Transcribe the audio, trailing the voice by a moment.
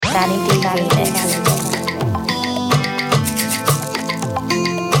Danny D remix.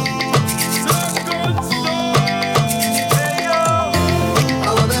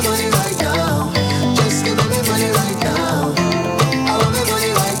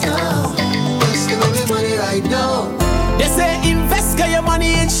 They say invest, get your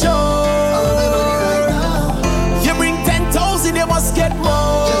money in show. You bring 10,000, you must get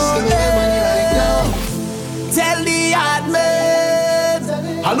more. Just give me the money right now. Tell the hard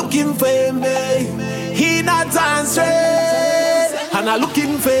man, I'm looking for me. He not answering, and I'm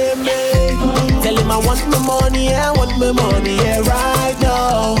looking for me. Tell him I want my money, I want my money, yeah, right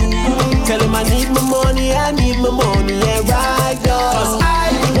now. Tell him I need my money, I need my money, yeah, right now. 'Cause I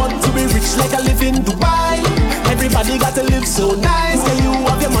want to be rich like I live in Dubai. Everybody got to live so nice. Can you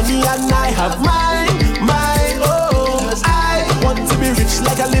have your money and I have mine, mine, oh. I want to be rich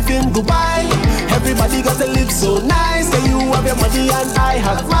like I live in Dubai. Everybody got to live so nice. Can you have your money and I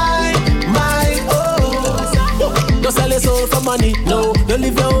have mine, mine, oh. Don't sell your soul for money, no. Don't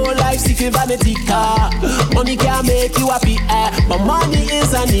live your whole life seeking vanity car. Money can't make you happy, but money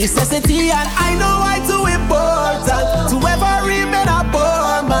is a necessity. And I know why too important to ever remain a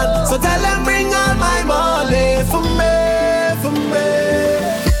poor man. So tell them bring all my money for me, for me.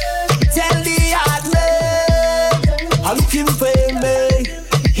 Tell the hard man I'm looking for me.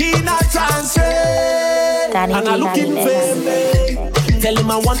 He not transferred, and I'm looking for me. Tell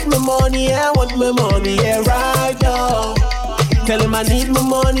him I want my money, I want my money, yeah, right now. Tell him I need my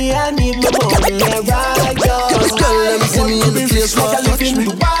money, I need my money, yeah, right now. Cause girl, let me see me in the place where I touch me.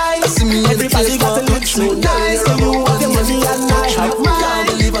 See me in the place where I touch me. Nice, so you have your money and I have mine.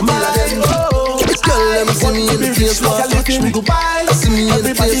 Girl, let me see me in the place where I touch me. See me in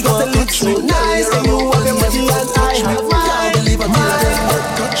the place where I touch me. Nice, so you have your money and I have mine. Believe until I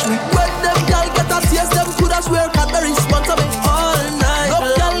touch me. When them girl get a taste, them coulda swear Cadbury sponsor me all night. No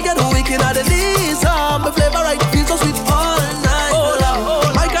girl get wicked at the knees, my flavor right feels so sweet all night. Oh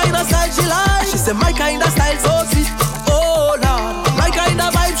Lord, my kind of style she like. She said my kind of style so sweet. Oh Lord, my kind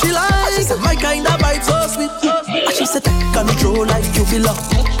of vibe she like. She said my kind of vibe so sweet. And she said take control like you belong.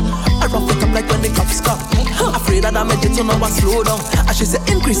 I rough it up like when the cops come. Afraid that I'm a jet, so now I slow down. And she said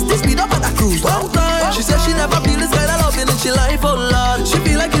increase the speed up and I cruise down time. She said she never feel this kind of loving in she life, oh Lord. She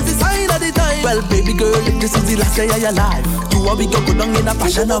feel like it's the sign of the time. Well, baby girl, if this is the last day of your life, you are we go down in a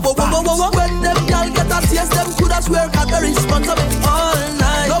passion of vibes. When them girl get a taste, them coulda swear Cadbury sponsor me all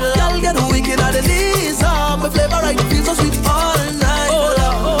night. No girl get wicked at the knees, my flavor right feels so sweet all night. Oh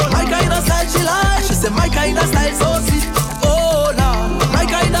Lord, my kind of style she like. She said my kind of style so sweet. Oh Lord, my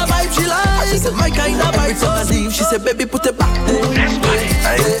kind of vibe she like. She said my kind of vibe so sweet. She said baby put it back there.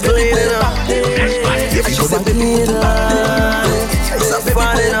 I ain't playing it up. She said baby put it back there. It's a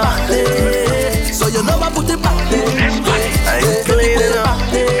funny enough. So you know I put it back there. I ain't playing it up.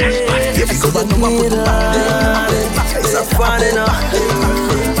 So you know I put it back there. It's a funny enough.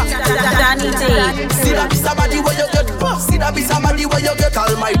 Danny D. See that be somebody where you get. See that be somebody where you get.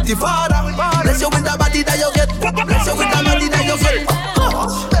 Almighty Father, bless you with the body that you get. Bless you with the body that you get.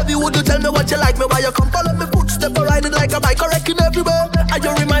 Baby, would you tell me what you like me? Why you come follow me footstep riding like a bike, wrecking everywhere. And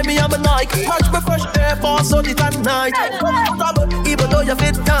you remind me I'm a Nike. Watch me fresh Air Force on it at night. Even though you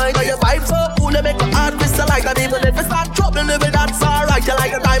fit tight, and your vibe so cool, you make my heart crystallize. And even if you start troubling me, that's alright. You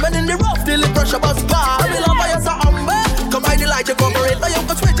like a diamond in the rough till it pressure bust bar. I will love you so humble. Come by the light, you cover it. Now you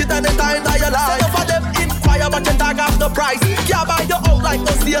can switch it anytime that you like. So for them inquire, but you tag off the price. Can't buy your own like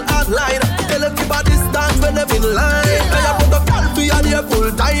no sale online. Tell them keep a distance when they're in line. Now you put the call for you there full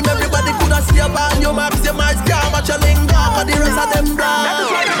time. Everybody could have see you band, your max, your miles, can't match your linger. For the rest of them blind.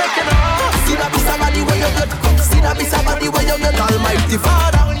 See that be somebody where you get. See that be somebody where you get. Almighty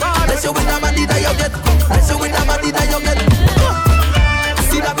Father, bless you with the body that you get. Bless you with the body that you get.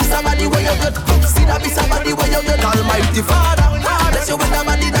 See that be somebody where you get. See that be somebody where you get. Almighty Father, bless you with the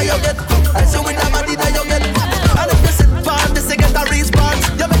body that you get. Bless you with the body that you get. And if you sit down, this you get a response.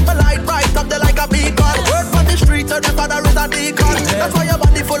 You make my light bright up there like a beacon. Word from the street, or the father is a deacon. That's why your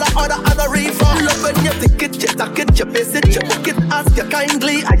body full of order and a refund. Love when you take it, you tuck it, you base it, you book it. Ask you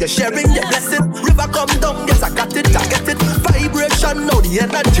kindly, are you sharing your blessing? River come down, yes I got it, I get it. Vibration, now the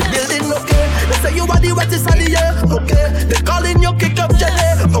energy building, okay. They say you are the wettest of the year, okay. They calling you kick up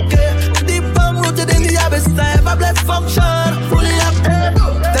jelly, okay. Deep down rooted in the abyss, I have a blessed function, fully active.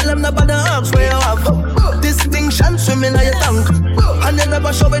 Tell them about the arms where you have distinction swimming in your tank, and you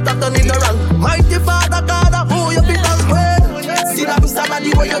never show it after ignorant. Mighty Father God, who you be done with. See that be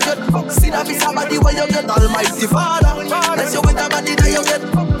somebody where you get. See that be somebody where you get. Almighty Father, bless you with the body that you get.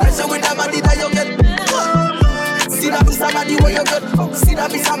 Bless you with the body that you get. See that be somebody where you get. See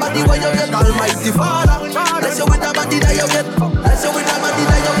that be somebody where you get. Almighty Father, bless you with the body that you get. Bless you with the body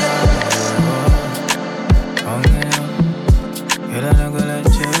that you get.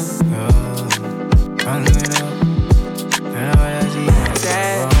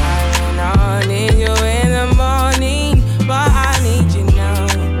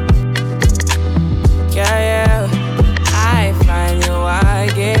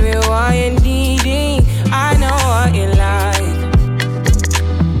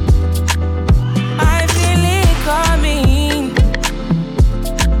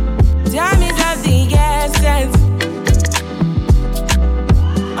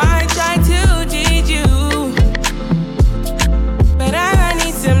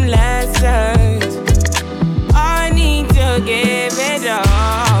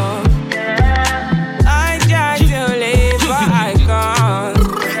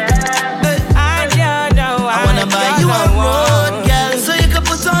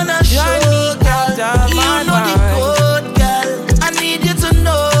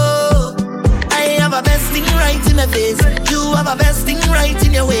 face. You have a best thing right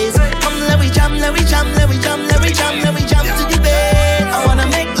in your ways. Come, let we jam, let we jam, let we jam, let we jam, let we jam to the bed. I wanna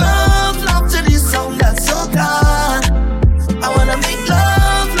make love to this song that's so good. I wanna make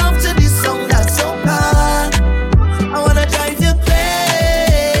love to this song that's so good. I wanna drive you crazy,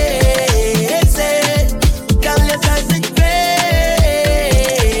 girl, you drive me crazy.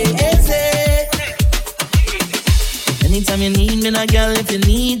 Anytime you need me, now, girl, if you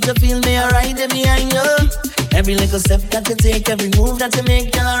need to feel me, I ride it behind you. Every little step that you take, every move that you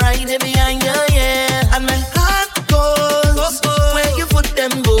make, girl, I ride it behind you, yeah. And my heart goes where your foot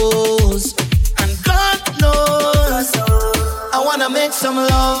them goes, and God knows I wanna make some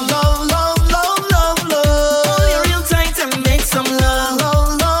love, love, love, love, love, love. Hold you real tight and make some love,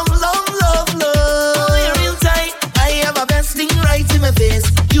 love, love, love, love, love. Hold you real tight. I have a best thing right in my face.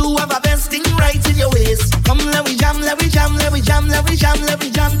 You have a best thing right in your waist. Come, let we jam, let we jam, let we jam, let we jam, let we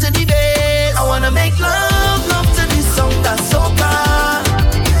jam to the base. I wanna make love to this song that's so bad.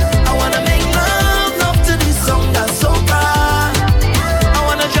 I wanna make love to this song that's so bad. I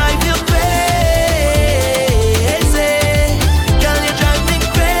wanna drive you crazy, girl, you drive me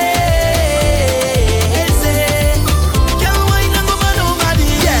crazy. Girl, why not go by nobody?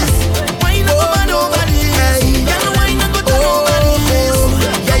 Yes, why not go by nobody? Girl, why not go to nobody?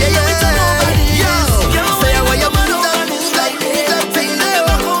 Yeah, yeah, yeah, to nobody. Yo, say why you move like that thing there?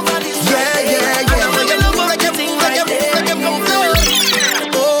 Yeah, yeah, yeah.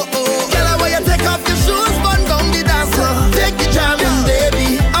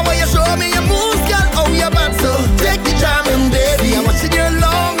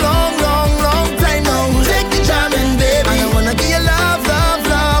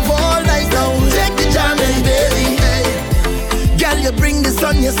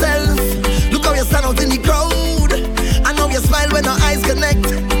 On yourself, look how you stand out in the crowd. I know you smile when our eyes connect.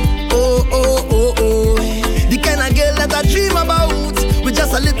 Oh, oh, oh, oh. The kind of girl that I dream about, with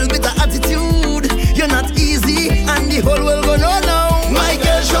just a little bit of attitude. You're not easy, and the whole world go no, no. My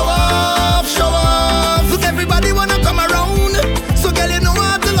girl, show off, show off. Look, everybody wanna come around, so girl, you know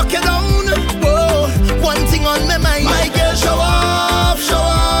how to lock you down. Whoa, one thing on my mind. My girl, show off, show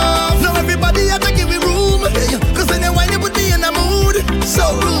off. Now everybody have to give me room, cause when you whine, you put me in a mood.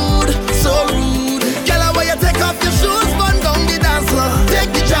 So rude, so rude. Girl, I want you take off your shoes, burn down the dance floor.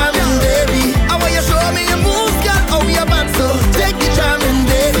 Take the jamming, baby. I want you show me your moves, girl, how you bad so. Take the jamming,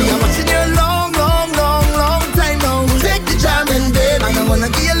 baby. I'm watching you long, long, long, long time now. Take the jamming, baby. And I wanna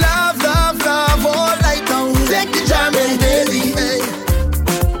give you love, love, love all night now. Take the jamming, baby. Hey.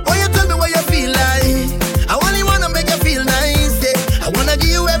 Oh, you tell me what you feel like. I only wanna make you feel nice, yeah. I wanna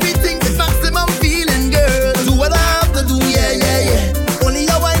give you everything, the maximum feeling, girl. Do what I have to do, yeah, yeah, yeah. Only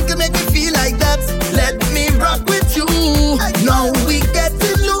your wine can make me feel like that. Let me rock with you. Now we get to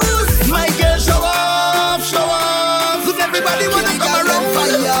lose. My girl, show off, show off. Look, everybody wanna come around.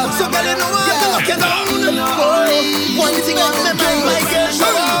 So girl, you know how to lock you down. Oh, one thing on my mind. My girl, show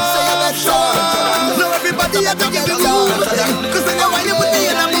off, show off. Now everybody have to give you love, cause then why you put me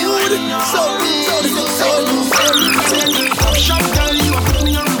in a mood. So rude, so rude. Shop girl, you a put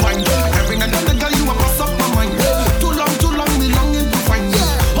me on rewind. Every night and girl, you a bust up my mind. Too long, me longing to find you.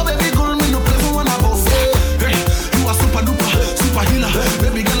 Oh baby girl, me no play for one above. Hey, you a super duper, super healer.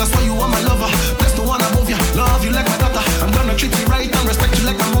 Baby girl, I swear you are my lover. Bless the one above you, love you like my daughter. I'm gonna treat you right and respect you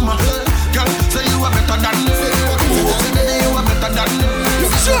like my mama. Girl, say you are better than me. Say baby, you are better than me.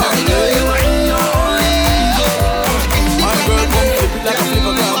 Sure. You are in your own league. My girl, come flip it like a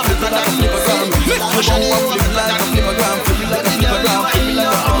flipper gram, flip it like a flipper gram. Make your bum up, flip it like a flipper gram, flip it like a flipper gram, flip it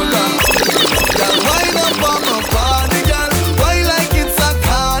like a flipper gram. Girl, wind up on my body, girl. Why like it's a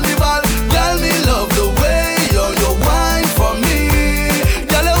carnival? Girl, me love the way you wine for me.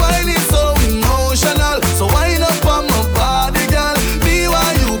 Girl, your wine is so emotional. So wind up on my body, girl. Me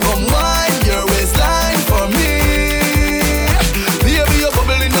while you come wine your waistline for me. Baby, you're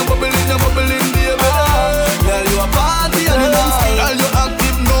bubbling, you're bubbling, you're bubbling, baby. Girl, you a party animal. Girl, you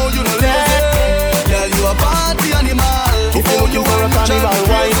active, no, you no lazy. Girl, you a party animal. If you're looking for a carnival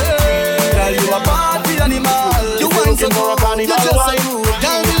wine, girl, you a party animal. You wine so for a carnival wine.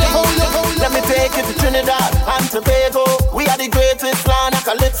 Let me take you to Trinidad and Tobago. We are the greatest land of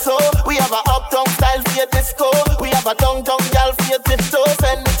Calypso. We have a uptown style for your disco. We have a downtown gal for your tiptoe.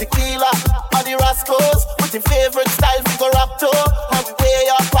 Send me tequila or the Rascals with your favorite style for go rock to. And we way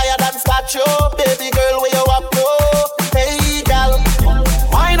up higher than statue. Baby girl, where you up to? Hey gal,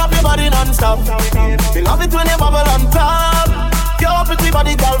 wind up your body non-stop. We love it when you bubble on top. Your pretty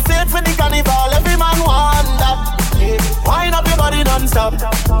body girl fit for the carnival. Every man want that. Wind up your body non-stop.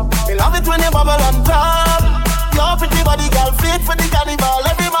 We love it when you bubble on top. Your pretty body girl fit for the carnival.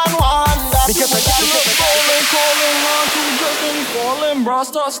 Every man want that. Because I got you rolling,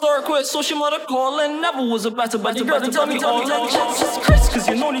 bra start quick, so she mother calling. Never was a better girl to tell me all in. Jesus Christ, cause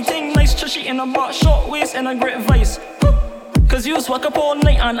you know the thing nice, chushy in a box, short waist and a great vice. Cause you swag up all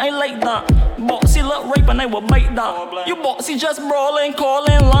night and I like that. Boxy look rape and I will bite that. You boxy just brawling,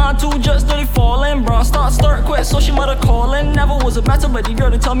 calling, line two just dirty falling. Bra start quick, so she mother calling. Never was a better girl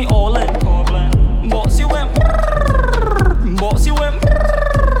to tell me all in. Boxy went, boxy went.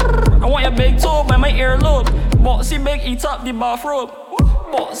 I want your big toe by my earlobe. Boxy big, eat up the bathrobe.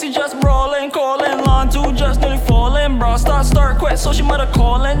 Boxy just brawling, calling, line two just nearly falling. Bra start quick, so she mother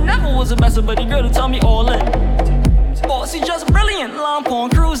calling. Never was a better girl to tell me all in. Bossy just brilliant, lamp on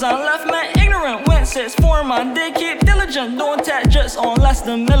cruise and left man ignorant. Went 6'4" man, they keep diligent. Don't tap just on less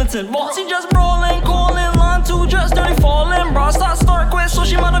than militant. Bossy just brawling, calling, line two just dirty falling. Bra start quick, so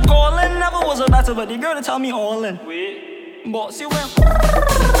she mother calling. Never was a better girl to tell me all in. Bossy went,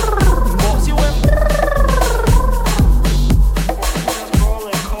 bossy went.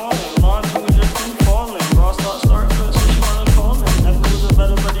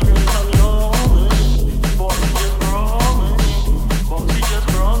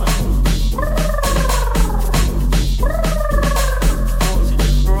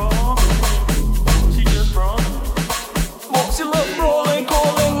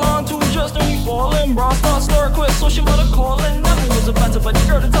 So she mother calling, never was a better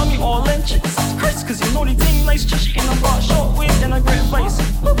girl to tell me all in. Jesus Christ, cause you know the thing nice, chushy in a box, short waist and a great vice.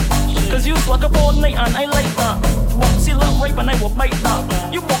 Cause you swag up all night and I like that. Boxy look rape and I will bite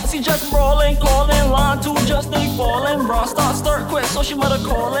that. You boxy just brawling, calling, line two just nearly falling. Bra start quick, so she mother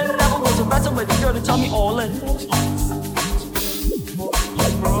calling. Never was a better girl to tell me all in.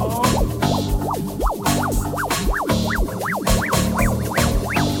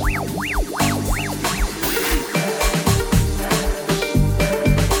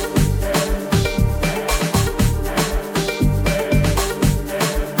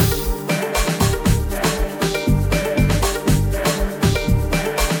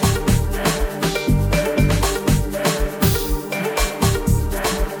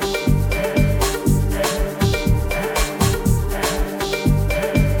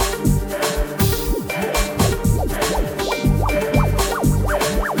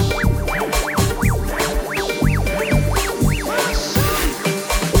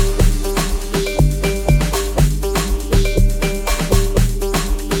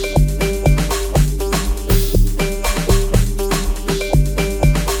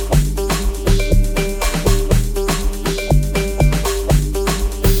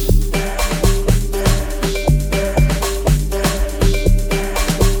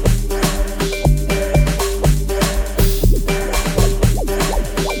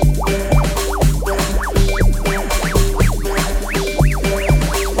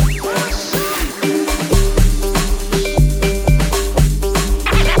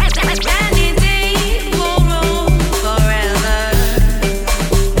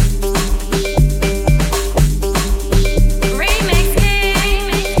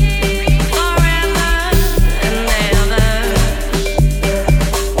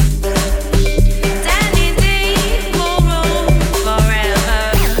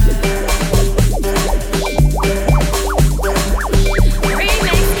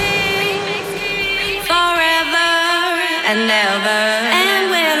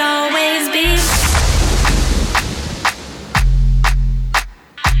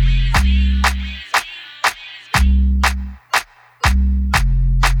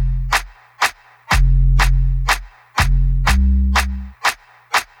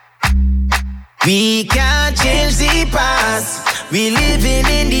 We can't change the past. We living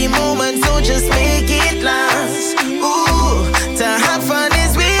in the moment, so just make it last. Ooh, to have fun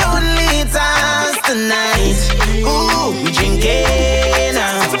is we only task tonight. Ooh, we drinking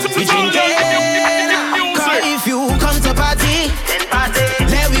now, we drinking now. Cause if you come to party, then party.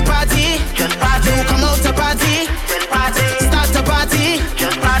 Let we party, then party. You come out to party, then party. Start to party,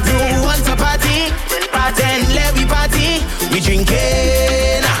 then party. You want to party, then party. Then let we party. We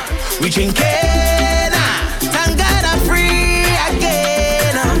drinking now, we drinking.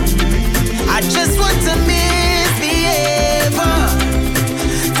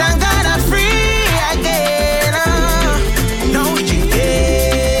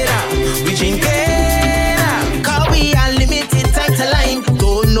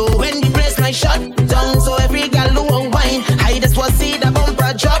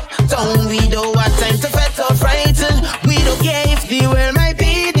 We don't have time to fret or frighten. We don't care if the world might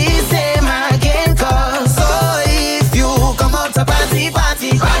be the same again. Cause so if you come out to party,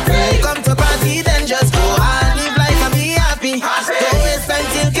 party, party. Come to party, then just go and live life and be happy. Don't waste time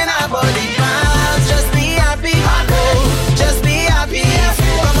thinking about the past. Just be happy. Oh, just be happy.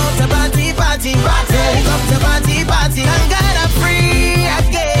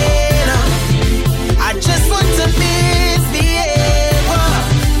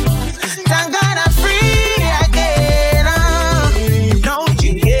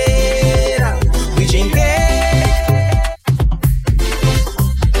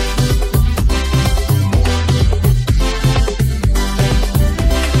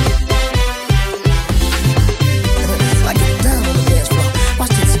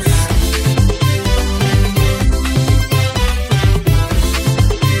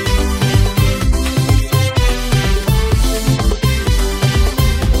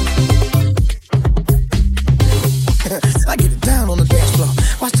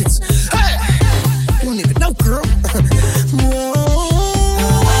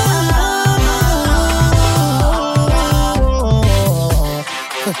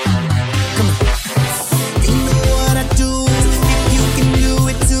 Come on. You know what I do. If you can do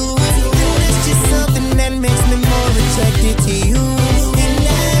it too, then it's just something that makes me more attracted to you. And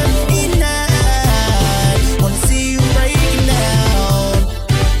every night, wanna see you breaking down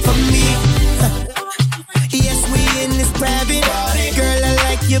for me. Yes, we in this private. Girl, I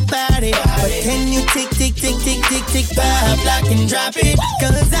like your body, but can you tick, tick, tick, tick, tick, tick, vibe, lock and drop it?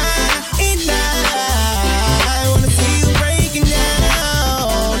 Cause I wanna see you breaking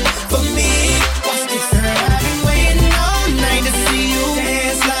down for me. Watch this, girl, I've been waiting all night to see you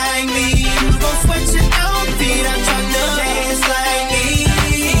dance like me. You gon' sweat your outfit, I'm tryna dance like me.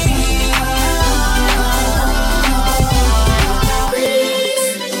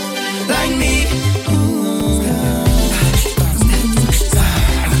 Like me.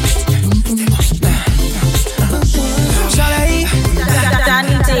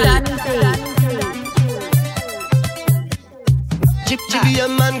 Danny D. Jibby a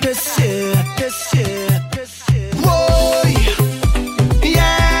man kissy. Boy,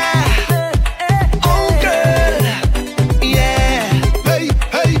 yeah. Oh girl, yeah. Hey,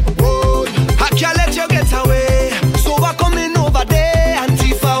 boy. I can't let you get away. So we're coming over there and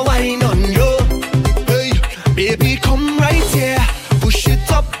Tifa wine on you. Hey, baby, come right here. Push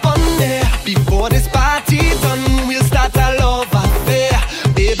it up on there. Before this party done, we'll start a love affair.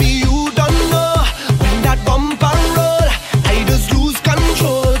 Baby, you don't know when that bumper roll, I just lose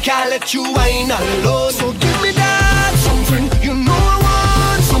control. Can't let you whine alone. So give me that something. You know I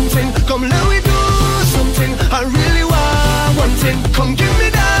want something. Come let me do something. I really want one thing. Come give me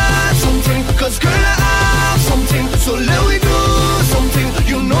that something. Cause girl, I have something. So let me do something.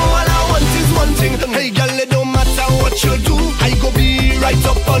 You know all I want is one thing. Hey girl, it don't matter what you do, I go be right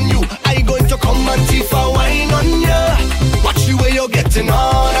up on you. I going to come and Tifa wine on ya. Watch the way you're getting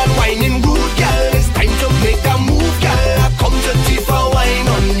on and whining rude, girl. It's time to make a move, girl. I come to Tifa wine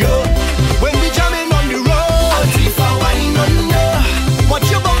on you. When we jamming on the road, I'll Tifa wine on ya. Watch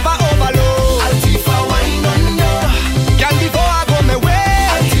your bumper overload, I'll Tifa wine on ya. Girl, before I go my way,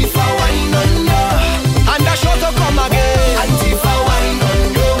 I'll Tifa wine on ya. And I sure to come again, I'll Tifa wine on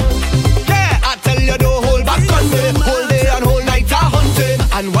you. Yeah, I tell you don't hold back on me. Whole day and whole night I hunted.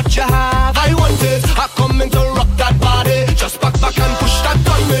 And what you have, I want it. I come in to rock that body. Just back and push that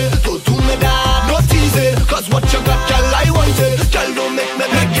on me. Don't do me that, no teasing. Cause what you got, girl, I want it. Girl, don't make me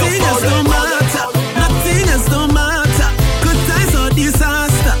make you fall. Nothing else don't matter. Good times or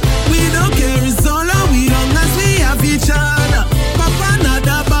disaster, we don't care. It's all on we long as we have each other. Pop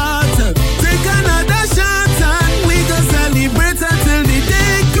another bottle, take another shot, and we go celebrate until the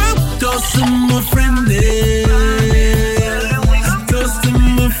day come. Toast to my friend, toast to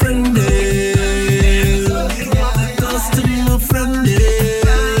my friend, toast to my friend.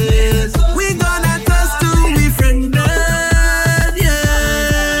 We gonna toast to we friend,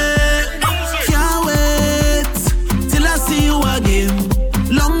 yeah. Can't wait till I see you again.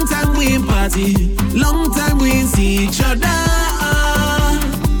 Long time we ain't party, long time we ain't see each other.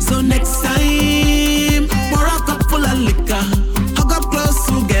 So next time, pour a cup full of liquor, hug up close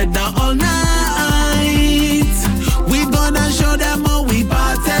together all night. We gonna show them how we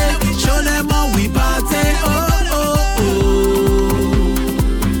party, show them how we party. Oh, oh, oh.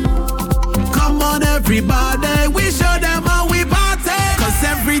 Come on everybody, we show them how we party. Cause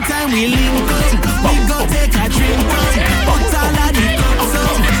every time we link up, we go take a drink up. Put all of the cups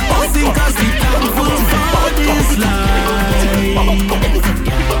up, busting cause we thankful for this life.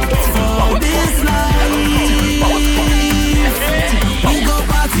 For this life, we go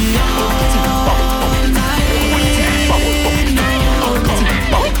party all night long.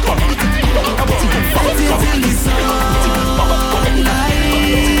 Party till the sunlight comes.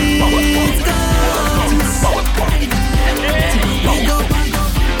 We go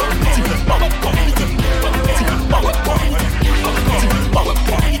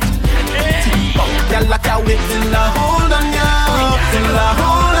Girl, I can't wait till I hold on ya, till I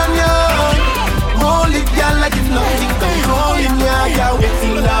hold on ya. Hold it, girl, like it's nothing controlling ya. Can't wait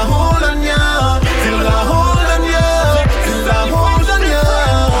till I hold on ya, till I hold on ya, till I hold on ya.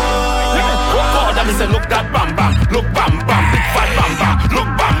 God, I say look that bam bam, look bam bam, big fat bam bam, look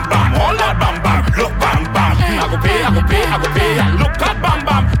bam bam, all that bam bam, look bam bam. I go pay. Look that bam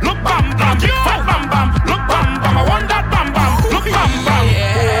bam, look bam bam, big fat bam bam, look bam bam. I want that bam bam, look bam bam.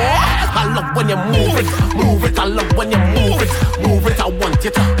 I love when you move it. I love when you move it. I want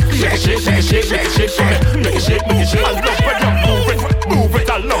you to shake it for me. Make it shake. I love when you move it.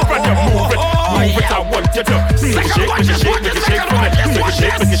 I love when you move it. I want you to make it shake for me. Make it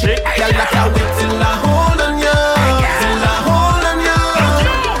shake. Girl, I can't wait till I hold on ya, till I hold on ya.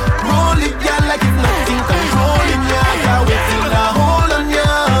 Roll it, girl, like it's nothing controlling ya. Can't wait till I hold on ya.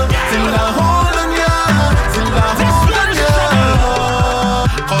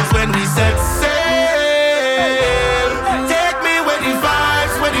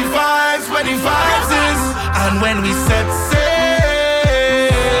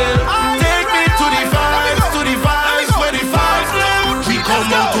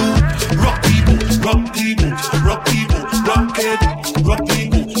 the boot, rock the boot, rock it, rock the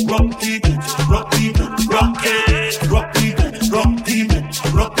boot, rock the boot, rock the boot, rock it, rock the boot, rock the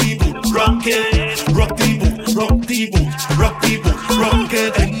boot, rock the boot, rock it, rock the boot, rock the boot, rock the boot, rock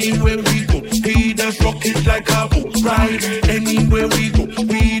it. Anywhere we go, we just rock it like a boat ride. Anywhere we go,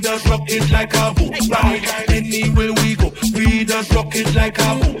 we just rock it like a boat ride. Anywhere we go, we just rock it like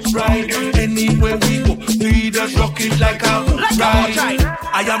a boat ride. Anywhere we go, we just rock it like a boat ride.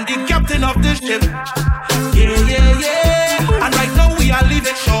 I am the captain of this ship. Yeah, yeah, yeah. And right now we are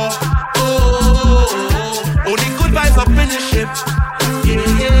leaving shore. Oh, only good vibes up in the ship. Yeah,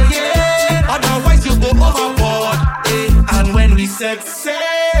 yeah, yeah. Otherwise you go overboard. Yeah. And when we set sail,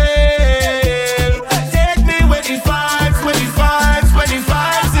 take me where the vibes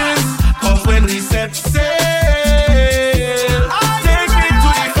is. Cause when we set sail, take me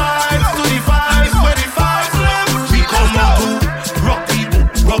to the vibes where the vibes live. We come out to rock the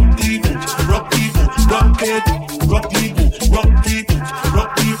boat, rock the boat, rock the boat, rock it, rock the boat, rock the boat,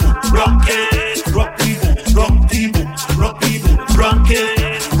 rock the boat, rock it, rock the boat, rock the boat, rock the boat, rock it,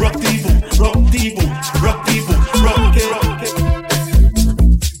 rock the boat, rock the boat, rock the boat, rock it.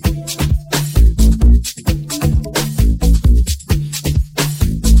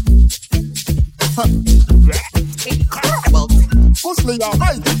 Incredible. Pussy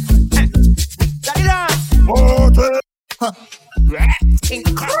almighty.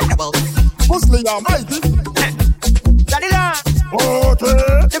 Incredible. Pussy almighty.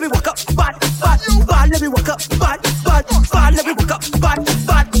 Let me walk up, bad. Let me walk up, bad. Let me walk up, bad.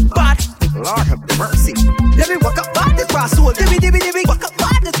 Lord have mercy. Let me walk up, bad. This raw soul. Dibby. Walk up,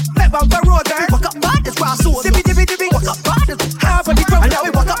 bad. This pep on the road, girl. Walk up, bad. This raw soul. Dibby. Walk up, bad. This half of the drum. And now we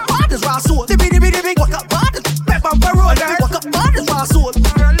walk up, bad. This raw soul. Dibby. Walk up, bad. This pep on the road, girl. Walk up, bad. This raw soul.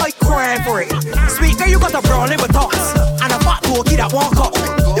 Like cranberry. Sweet girl, you got a brown liver toss. And a fat cookie that won't cut.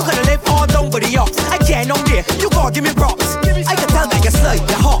 You coulda lived all down by the ox. I can't on there. You gotta give me props. I can tell that you're slight,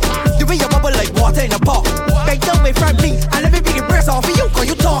 you're hot. The way you bubble like water in a pot. Beg down my front me and let me be the breast off of you, cause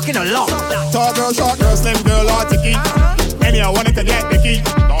you talking a lot. Tall girl, short girl, slim girl, or ticky. Any I wanted to get the key.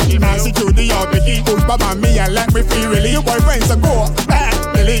 Nancy Judy or Vicky. Push back on me and let me free. Really, your boyfriends to go back,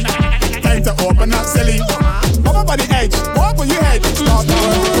 Billy. Time to open up, silly. Come up on the edge, walk on your head. Start to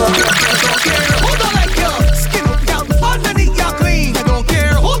hold on like you. Skin up down, underneath you're clean. I don't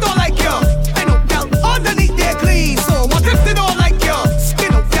care, hold on like you. Skin up down, underneath they're clean. So what if they don't like you?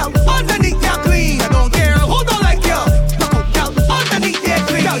 Skin up down, underneath you're clean. I don't care, hold on like you. Look up down, underneath they're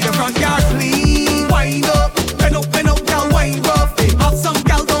clean. Girl, your front yard clean. Wind up, bend up, down, wind rough. Have some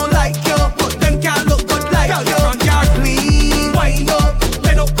gal don't like you, but them can't look good like you. Girl, your front yard clean. Wind up,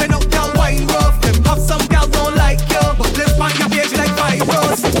 bend up, down, wind rough. Them have some gal don't like you, but live on your page like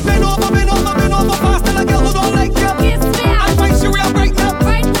virus. Bend over, fast and a girl who don't like you. Advice you real right now.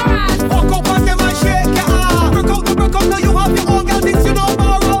 Walk up on them and shake your arm. Broke out, now you have your own girl, things you don't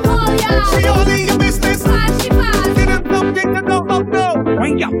borrow. She only your business. Didn't pump it, no.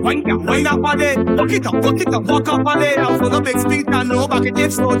 Wind up on it. Look it up, walk up on it. Out for the big speed and no back it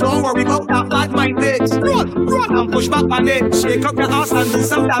is. So don't worry about that bad mind bitch. Run and push back on it. Shake up your ass and do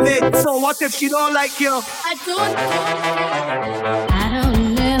some damage. So what if she don't like you? I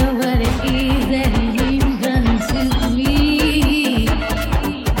don't know what it is that you've done to me,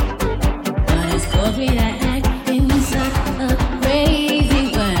 but it's caused me to act in such a crazy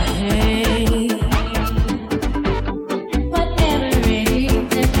way. Whatever it is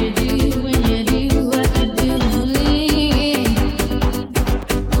that you do when you do what you do to me,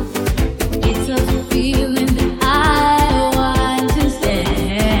 it's a feeling that I want to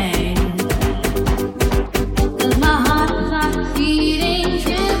stay. 'Cause my heart is not beating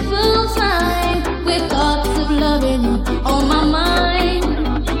triple time with thoughts of loving on my mind.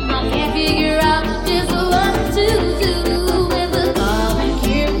 I can't figure out just what to do when the thought I'm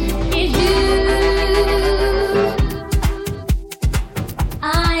here is you.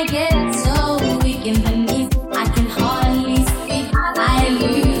 I get so weak in the knees, I can hardly speak. I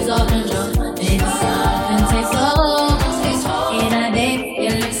lose all control. It's often takes so much space in a day.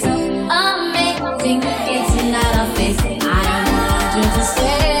 You look so amazing. It's not a face. I want you to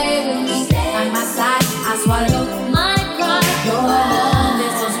stay with me by my side. I swallow my pride. Your love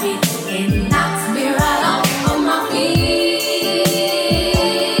is so sweet. It knocks me right off of my feet.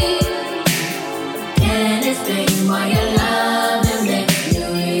 Can't explain why your love is making me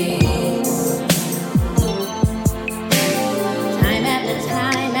weak.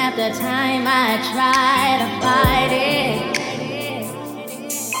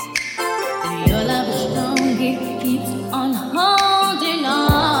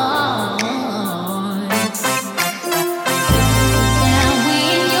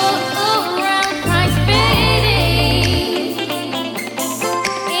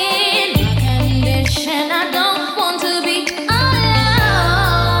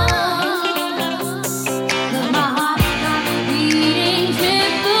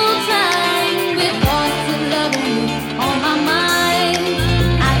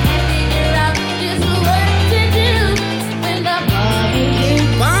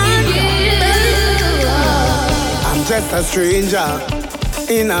 just a stranger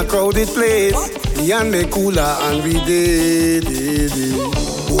in a crowded place. Me and the cooler and we did.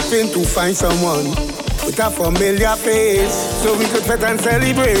 Hoping to find someone with a familiar face, so we could fit and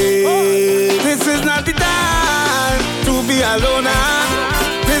celebrate. This is not the time to be alone.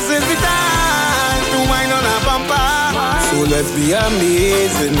 This is the time to wind on a bumper. So let's be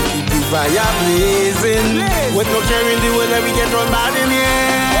amazing, keep the fire blazing. With no caring the way that we get run bad in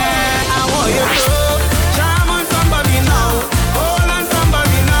here. I want you to charm on somebody now, hold on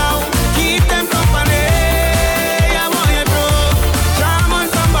somebody now, keep them company. I want you to charm on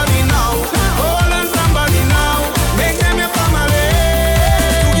somebody now, hold on somebody now, make them your family.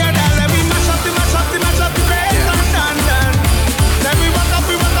 Together let me mash up the place and done. Let me walk up,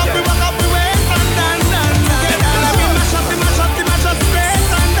 we waste and done. Together let me mash up the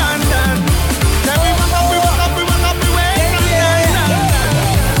place and done. Let me walk up, we waste and done.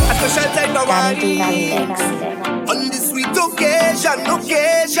 A special type of wine on this sweet occasion.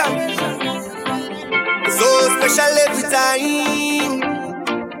 So special every time.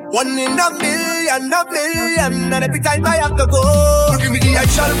 One in a million, and every time I have to go. You give me the I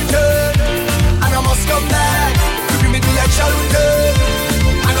shall return, and I must come back. You give me the I shall return,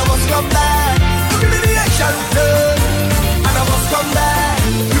 and I must come back. You give me the I shall return, and I must come back.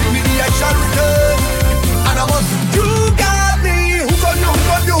 You give me the I shall return, and I must. You got me. Who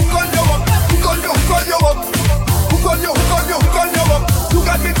got you? You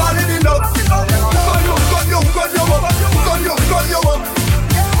got me falling in love. Who got you?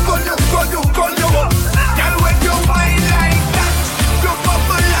 Girl, when you whine like that, you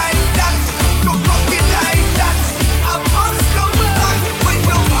bubble like that, you rock it like that, I must come back. When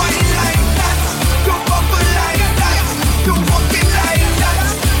you whine like that, you bubble like that, you rock it like that,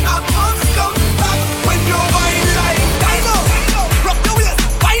 I must come back. When you whine like Dino, rock the waist,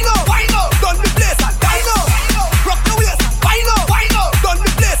 Dino, done the place at Dino, rock the waist, Dino, done the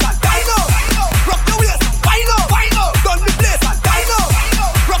place at Dino, rock the waist, Dino, done the place at Dino,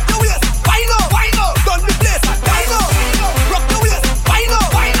 rock the waist, Dino, done the place at Dino, rock the waist, Dino,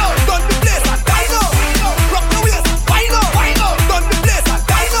 done the place at Dino, rock the waist, Dino, done the place at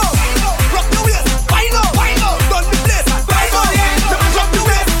Dino, rock the waist, Dino, done the place at Dino. Rock the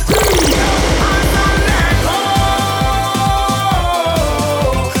waist.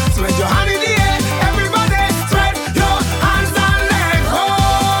 Spread your hand in the air, everybody. Spread your hands and let go.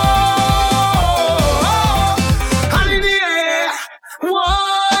 Hand in the air.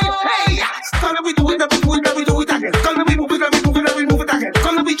 Whoa, hey. Gonna be do it again. Gonna be move it again.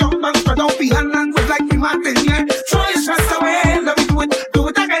 Gonna be jump and spread out the hand and wave like the mountain, yeah. Throw your stress away. Let me do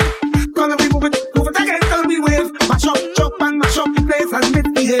it again. Gonna be move it again. Gonna be wave, mash up, jump and mash up the place and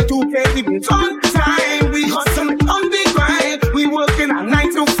lift the head to play the beats on time. We hustle on the grind. We working at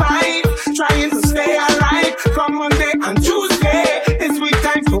 9 to 5, trying to stay alive. From Monday and Tuesday, it's week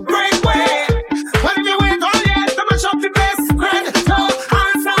time to break away. When you wait all year to mash up the place, spread your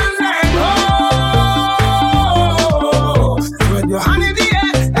hands and let go. Spread your hand in the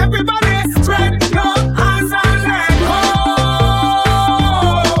air, everybody. Spread your hands and let go.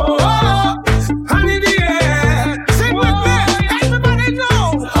 Hand in the air, sing with me, everybody know.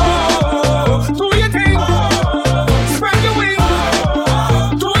 Do your thing, spread your wings.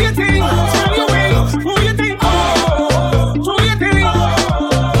 Do your thing, spread your wings. Do your thing, do your thing,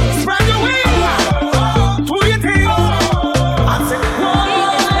 spread your wings. Do your thing. I said,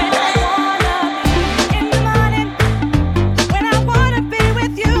 In the morning, when I wanna be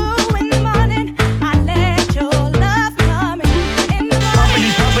with you. In the morning, I let your love come in. In the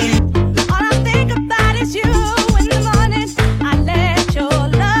morning, all I think about is you. In the morning, I let your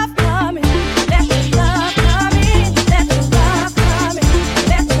love come in. Let your love come in. Let your love come in.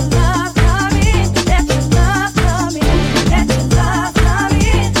 Let your love come in. Let your love come in. Let your love come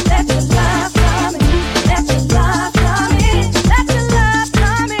in. Let your love come in. Let your love come in. Let your love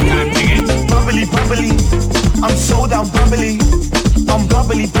come in. Bubbly, I'm so down bubbly. I'm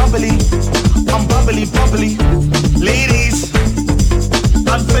bubbly. I'm bubbly. Ladies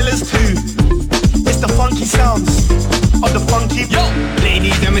and fellas too. It's the funky sounds of the funky. Yo,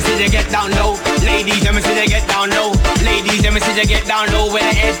 ladies, let me see you get down low. Ladies, let me see you get down low. Ladies, let me see you get down low with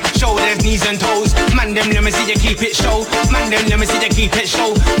the head, shoulders, knees and toes. Man, them let me see you keep it show. Man, them let me see you keep it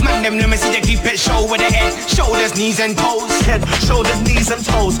show. Man, them let me see you keep it show with the head, shoulders, knees and toes. Head, shoulders, knees and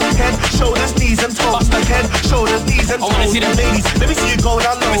toes. Head, shoulders, knees and toes. Head, shoulders, knees and toes. I wanna see them. Ladies, let me see you go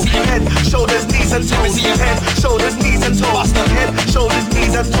down low. Head, shoulders, knees and toes. Head, shoulders, knees and toes. Head, shoulders,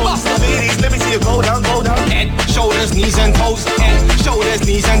 knees and toes. Ladies, let me see you go down. Head, shoulders, knees and toes. Head, shoulders,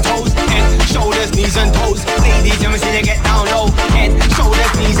 knees and toes. Head, shoulders, knees and toes. Ladies, let me see you get down low. Head,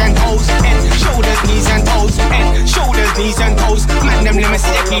 shoulders, knees and toes. Head, shoulders, knees and toes. Head, shoulders,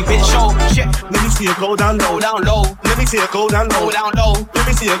 go down low. Let me see it go down low. Let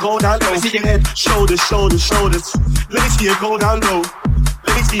me see it go down low. Let me see your head, shoulders. Let me see it go down low.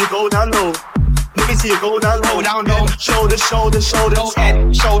 Let me see it go down low. Let me see it go down low. Head, shoulders.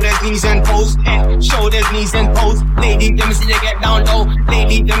 Head, shoulders, knees and toes. Head, shoulders, knees and toes. Ladies, let me see you get down low.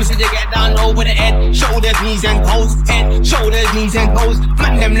 Ladies, let me see you get down low with the head, shoulders, knees and toes. Head, shoulders, knees and toes.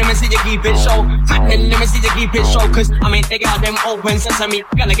 Man, them let me see you keep it show. Man, them let me see you keep it show. Cause I mean, they got them open sesame.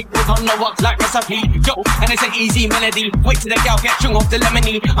 Gotta get those on the walks like recipe. Yo, and it's an easy melody. Wait till the gal get chung off the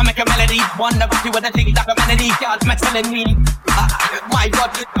lemony. I make a melody. Wonder back with a thing like a melody. God's my telling me. My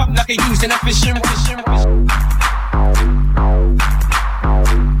God, I'm like a using a fishing.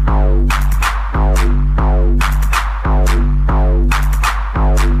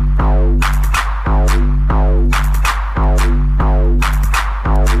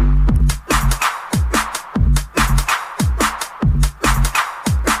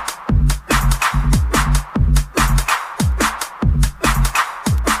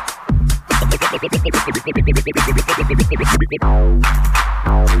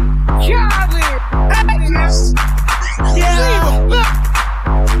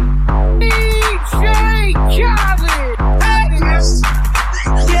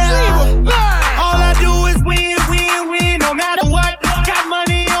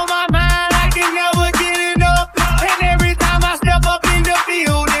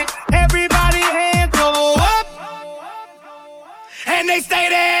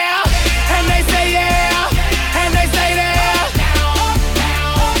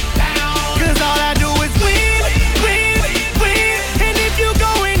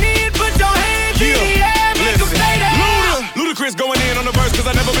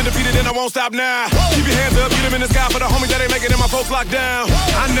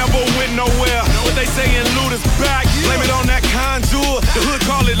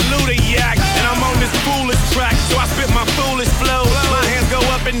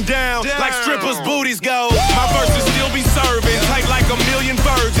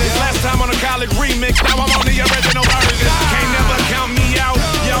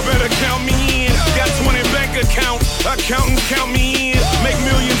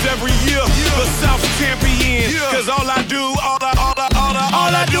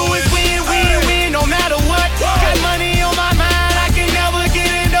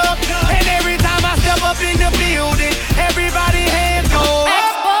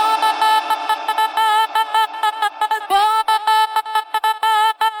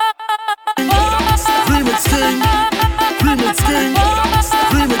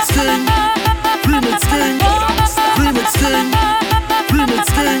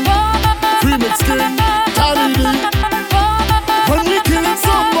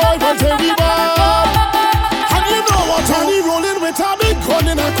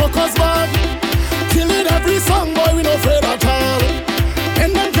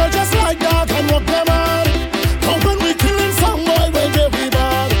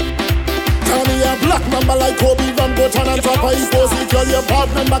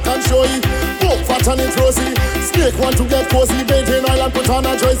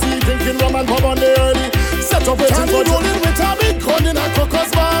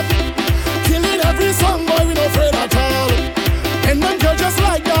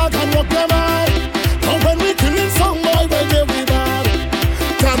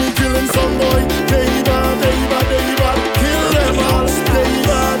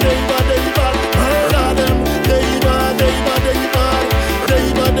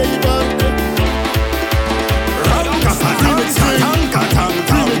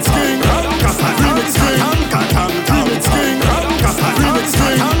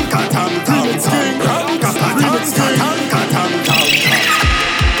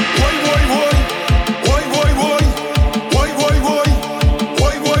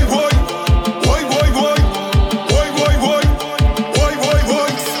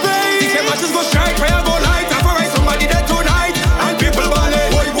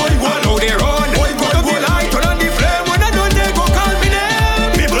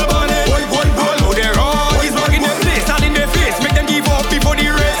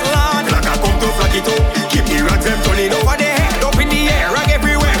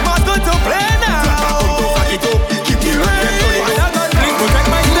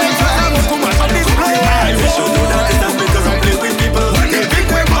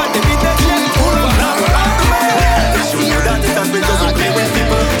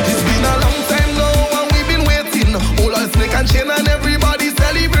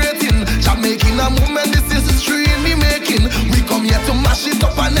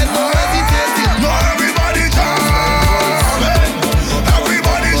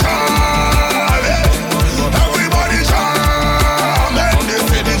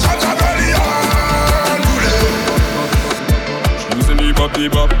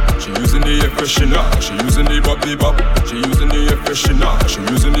 She using the air freshener. She using the bobby bop. She using the air freshener. She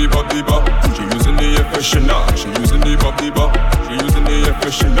using the bobby bop. She using the air freshener. She using the bobby bop. She using the air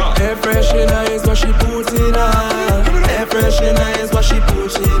freshener. Air freshener is what she puts in her. Air freshener is what she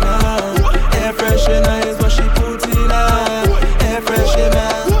puts in her. Air freshener is what she puts in her. Air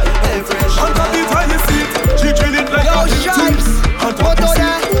freshener. Air freshener. On top the toilet seat, she drill it like yo, Sharps, what on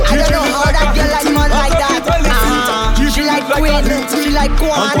that? I don't know how that girl like man like that. She like Queen, she like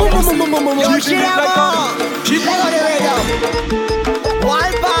Kwan. Yo, she like her. Let go the rhythm.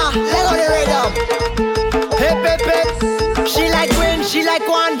 Walpa, let go the rhythm. Hip, hip, hip. She like Queen, she like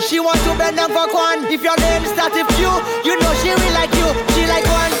Kwan. She want to bend down for Kwan. If your name starts with Q, you know she will like you. She like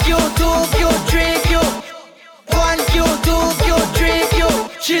 1 Q, 2 Q, 3 Q. 1 Q, 2 Q, 3 Q.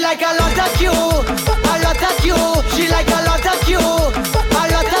 She like a lot of Q, a lot of Q. She like a lot of Q, a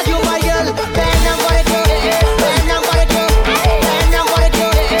lot of Q, my girl. Bend down for the Q, bend down for the Q, bend down for the Q,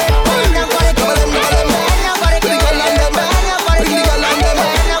 bend down for the Q, bend down for the Q, bend down for the Q,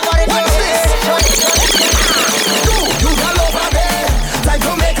 bend down for the Q. You got over there, like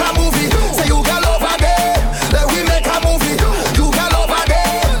to make a movie. Say you got over there, let we make a movie. You got over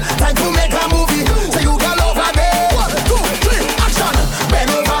there, like to make a movie. Say you got over there. 1, 2, 3, action.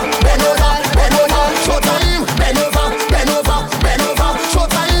 Bend over, bend over, bend over. Show time. Bend over, bend over, bend over. Show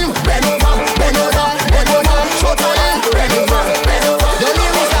time. Bend over, bend over, bend over. Show time. Bend over, bend over.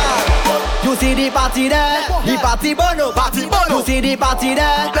 You see the party there, the party bono, party bono. You see the party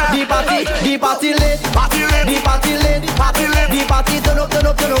there, the party lit, party lit, the party lit, party lit, the party turn up, turn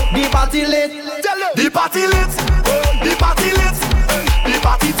up, turn up, the party lit, the party lit, the party lit, the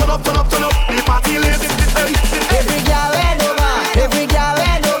party turn up, turn up, turn up, the party lit. Every girl and over, every girl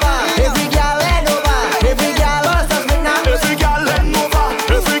and over, every girl and over, every girl wants us now. Every girl and over,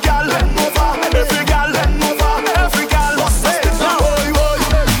 every girl and over, every girl and over, every girl wants us now.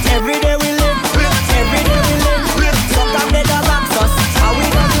 Every day we live, every day we live. Sometimes they don't ask us, how we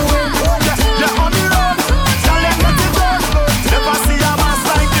gonna do it? Yeah, on the road, tell them get it done. Never see a mass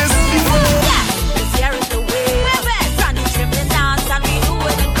like this before. This year is the way. Running, trembling, dance, and we do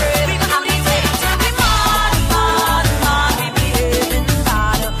it in praise. We gonna be waiting till we mad, mad, mad. We behaving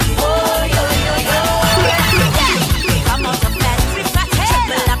bad. Oh, yo, yo, yo. Come out of bed,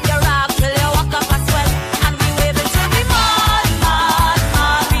 triple up your rock till you walk up a sweat. And we waving till we mad, mad,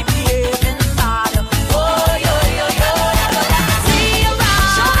 mad. We behaving bad. Oh, yo, yo, yo. Let me see you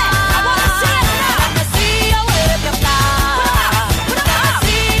rock. I wanna see it now. Let me see you wave your flag. Let me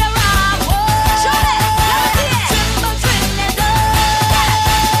see you rock. Whoa. Show it. Let me see it. Tremble, Trinidad.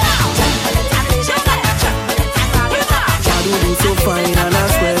 Shadu do so fine and I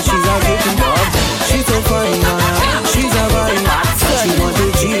swear she's a good dog. She's so fine and she's a vibe. She want to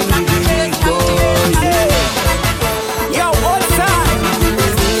chill with the big boys. Yeah. Yo, all time.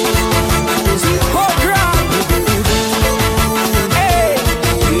 Program. Hey.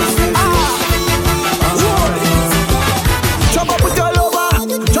 Jump up with your lover,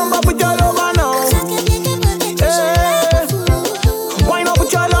 jump up with your lover now. Hey. Wind up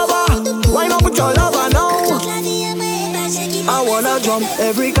with your lover, wind up with your lover now. I wanna jump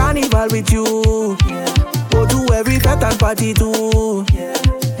every carnival with you. Go to every fete and party too.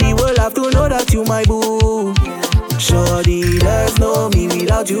 The world have to know that you my boo. Shorty, there's no me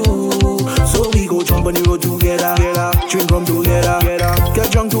without you. So we go jump on the road together, drink rum together,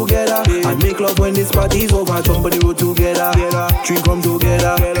 get drunk together, and make love when this party's over. Jump on the road together, drink rum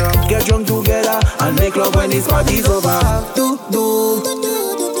together, get drunk together, and make love when this party's over. Do do,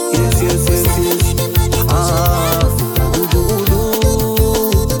 yes yes yes yes. Do do do.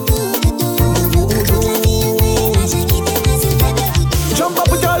 Jump up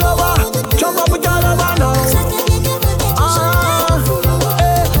with your lover, jump up with your lover now.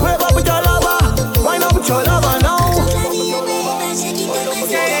 Wave up with your lover, wind up with your lover now.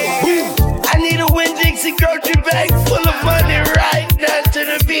 I need a Winn-Dixie grocery bag full of money right now to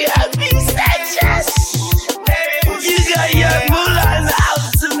the VIP section. You got your moolah in the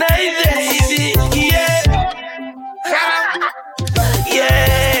house tonight, baby. Yeah.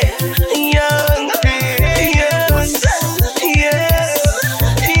 Yeah. Young.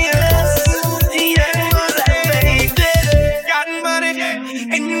 Got money,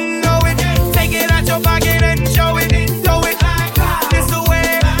 and you know it. Take it out your pocket and show it. Show it. This the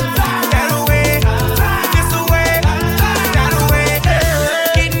way, that way. This the way, that way.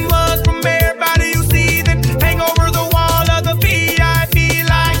 Getting mugs from everybody you see that hang over the wall of the VIP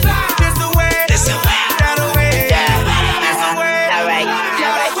like this the way, that way. This the way, that way.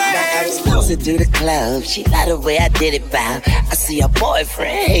 I was bouncing through the club. She loved the way I did it, bow. I see her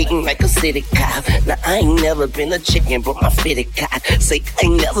boyfriend hating like a city cop. Now I ain't never been a chicken, but my fitted cock. Say, I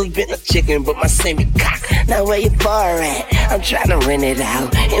ain't never been a chicken, but my semi-cock. Now where your bar at? I'm tryna rent it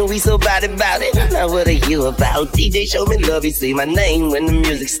out. And we so bad about it. Now what are you about? DJ show me love, you see my name when the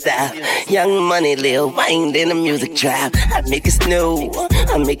music stop. Young Money, Lil Wayne, then the music drop. I make it snow,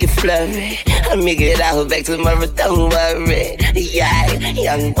 I make it flurry. I make it out back tomorrow, don't worry. Yeah,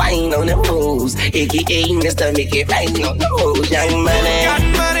 Young Wayne on the moves. AKA Mr. Make It Rain on the moves. Young Money, got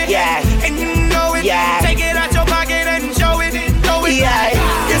money, yeah, and you know it. Yeah, take it out your pocket and show it. Show it. Yeah,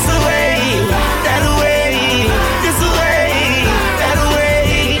 it's a way, that way, this way, that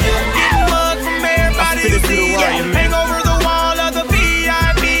way. Get mugged from everybody's seat. Hang over the wall of the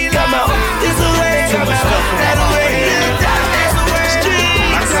VIP. Come on, this way, that way.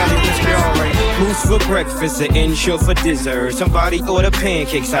 Boost for breakfast, an insure for dessert. Somebody order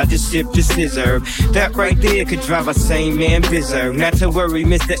pancakes, I just sip the scissor. That right there could drive a sane man berserk. Not to worry,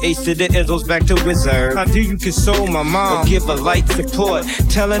 Mr. Ace to the Izzles back to Wizard. How do you console my mom or give her light support?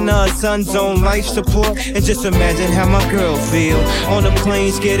 Telling her son's on life support. And just imagine how my girl feel on the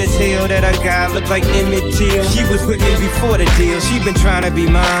plane, scared as hell that I got look like Emmett Till. She was with me before the deal, she been trying to be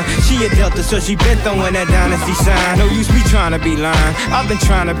mine. She a Delta, so she been throwing that dynasty sign. No use me trying to be lying, I've been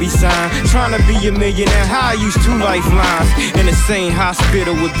trying to be signed. Trying to be a millionaire, how I used 2 lifelines. In the same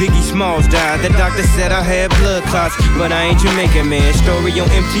hospital where Biggie Smalls died. The doctor said I had blood clots, but I ain't Jamaican, man. Story on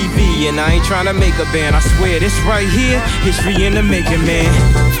MTV, and I ain't trying to make a band. I swear this right here, history in the making, man.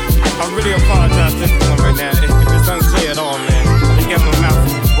 I really apologize to everyone right now if it's unclear at all, man. They got my mouth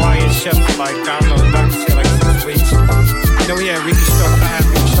wired shut for like, I don't know, the doctor said like 6 weeks. You know, he had reconstructed, I had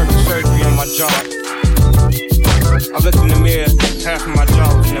reconstructive surgery on my jaw. I looked in the mirror, half of my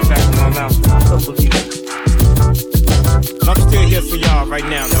jaw was in the back of my mouth. I couldn't believe it. But I'm still here for y'all right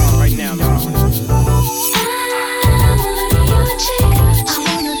now, y'all. Right now, y'all.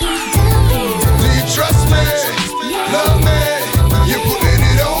 Do you trust me? Love me? You putting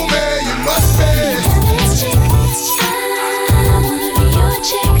it on me? You must be.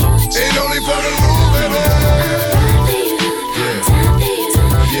 Ain't only for the rule, baby.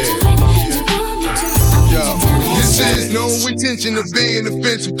 There's no intention of being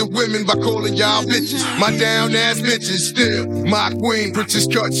offensive to women by calling y'all bitches. My down ass bitches still my queen. Princess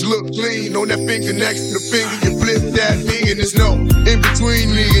cuts look clean on that finger next to the finger. You flip that me and there's no in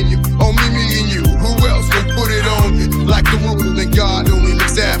between me and you. Only me and you. Who else can put it on you? Like the rule that God only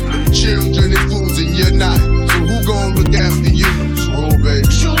looks after the children and fools and you're not. So who gon' look after you? True baby.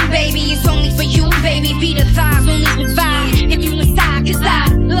 True baby, it's only for you, baby. Be the thighs, only divide if you inside. Cause I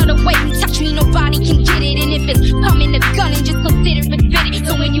love the way you touch me, nobody can get it. And if it's coming to gun and just consider it fitted.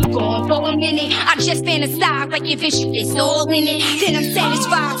 So when you gone for a minute, I just fantasize like if it's you, it's all in it. Then I'm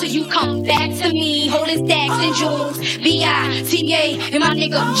satisfied till you come back to me, holding stacks and jewels. B.I.T.A. and my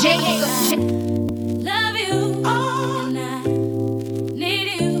nigga J. Love you, and I need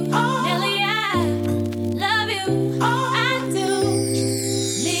you, Nelly. I love you, I do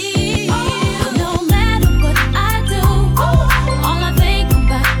need you. No matter what I do, all I think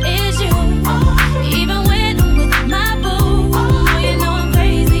about is you. Even when I'm with my boo, you know I'm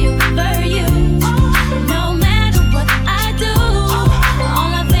crazy over you. No matter what I do,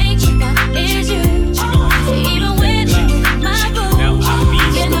 all I think about is you. Even when I'm with my boo,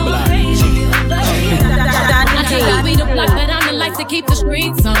 you know I'm crazy over you. I be the block, but I'm the like to keep the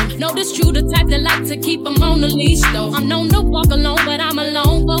streets on. Know this true, the type that like to keep them on the leash though. I'm known to walk alone, but I'm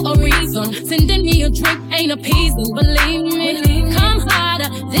alone for a reason. Sending me a drink ain't appeasing, believe me. Come harder,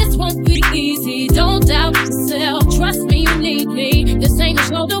 this won't be easy. Don't doubt yourself, trust me, you need me. This ain't a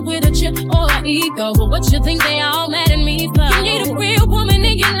shoulder with a chip or an ego. But what you think they all mad at me for? You need a real woman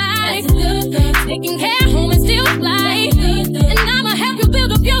in your life, taking care home and still fly. And I'ma help you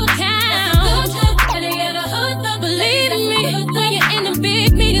build up your account. Believe in me, when you're in the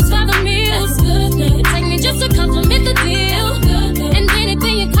big meetings for the meals, it take me just to compliment the deal. And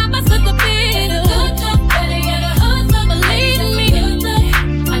anything you cop, I split the bill. Believe in me,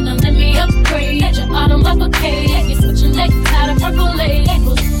 and now let me upgrade your autumn uppercase. You switch your legs out of purple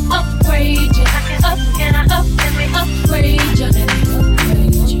labels. Upgrade you, up and I up and we upgrade you.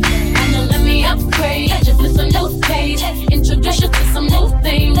 And now let me upgrade you, flip some new page, introduce you to some new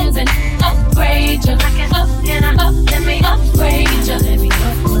things and upgrade you. Let me upgrade you.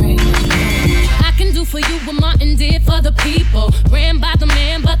 I can do for you what Martin did for the people. Ran by the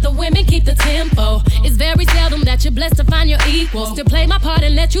man, but the women keep the tempo. It's very seldom that you're blessed to find your equal. Still play my part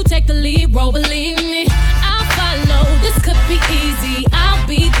and let you take the lead role. Believe me, I'll follow. This could be easy. I'll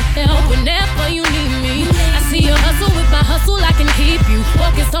be the help whenever you need me. I see your hustle with my hustle. I can keep you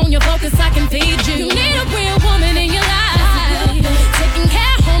focused on your focus. I can feed you. You need a real woman in your life, taking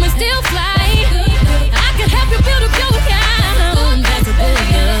care home and still fly.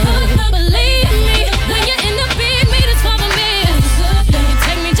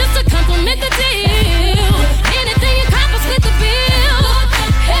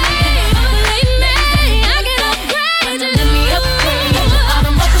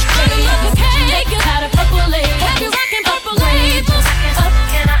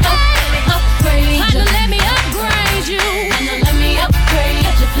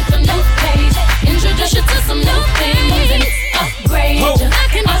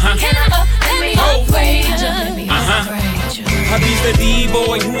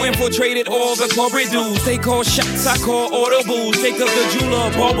 traded all the corporate dudes. They call shots, I call audibles. Jacob the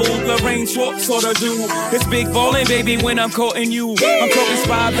jeweler, bubble, the rain Schwartz sorta do. It's big ballin', baby, when I'm courting you. I'm talking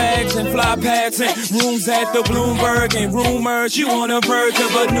spy bags and fly pads and rooms at the Bloomberg and rumors. You on the verge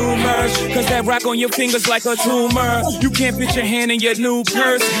of a new merge, cause that rock on your fingers like a tumor. You can't fit your hand in your new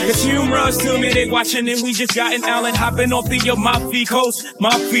purse. It's humorous to me, they watching and we just got an Allen hopping off the Amalfi Coast.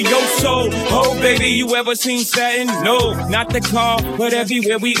 Mafioso, oh baby, you ever seen satin? No, not the car, but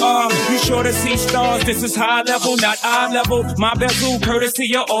everywhere we are. You sure to see stars, this is high level, not eye level. My bezel,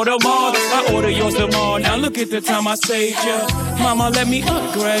 courtesy of Audemars. I order yours tomorrow, now look at the time I saved ya. Mama, let me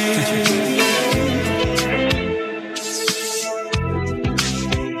upgrade you.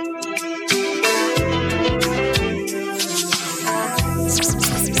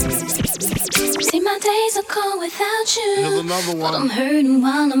 My days are cold without you. Here's another one. But I'm hurting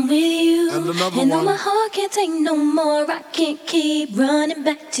while I'm with you. And another and though one. my heart can't take no more, I can't keep running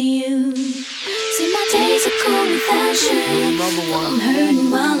back to you. See, my days are cold without you. Here's another But I'm one.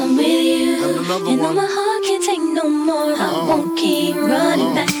 hurting while I'm with you. And another and though one. my heart can't take no more, I won't keep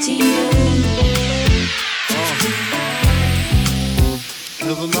running back to you.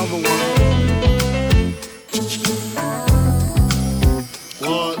 Here's another one.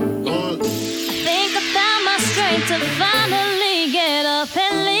 What? Think I found my strength to finally get up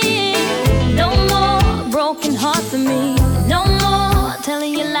and leave. No more broken heart for me. No more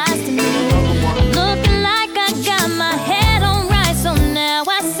telling you lies to me. Looking like I got my head on right, so now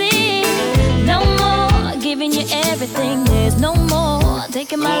I see. No more giving you everything. There's no more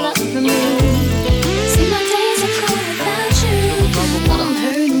taking my love from me. See, my days are cold without you, but I'm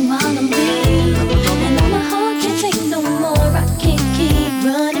hurting while I'm with you. And though my heart can't take no more, I can't keep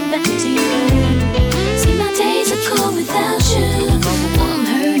running back to you. See, my days are cold without you, but I'm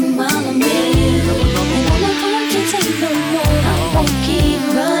hurting while I'm with you. And though my heart can't take no more, I won't keep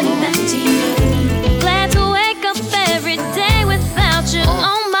running back to you. Glad to wake up every day without you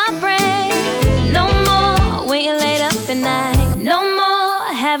on my brain. No more waiting late up at night. No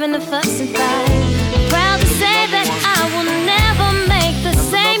more having to fuss and fight. Proud to say that I will never make the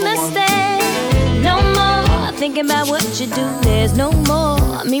same mistake. No more thinking about what you do. There's no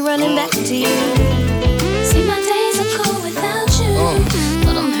more me running back to you. See, my days are cold without you,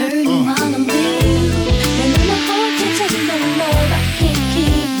 but I'm hurting while I'm with you. And though my heart can't take no more, I can't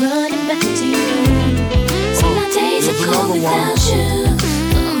keep running back to you. See, my days are cold without you,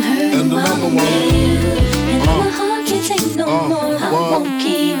 but I'm hurting while I'm with you. And though my heart can't take no more, I won't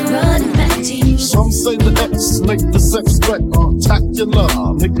keep running back to you. Some say the X make the sex spectacular.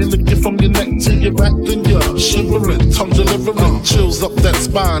 Make me lick you from your neck to your back, then you're shivering, tongue delivering, chills up that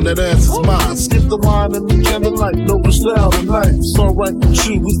spine. That ass is mine. Skip the wine and the candlelight, no style tonight. It's alright with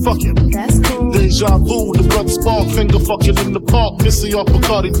you, we fucking. That's cool. Deja vu, the brother spark, finger fucking in the park, missy off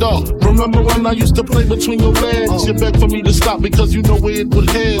Bacardi Dark. Remember when I used to play between your legs? You begged for me to stop because you know where it would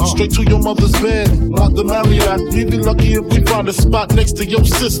head. Straight to your mother's bed, not the Marriott. We'd be lucky if we found a spot next to your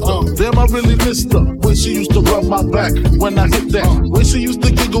sister. Damn, I really missed her when she used to rub my back when I hit that. When she used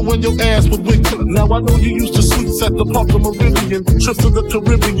to giggle when your ass would wiggle. Now I know you used to sweets at the Park of Meridian, trips to the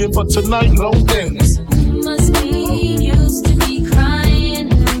Caribbean, but tonight no dance. Must be used to be crying,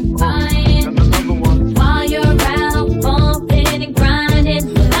 crying while you're out bumping and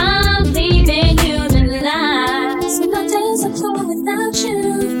grinding. But I'm leaving you tonight. So my days are cold without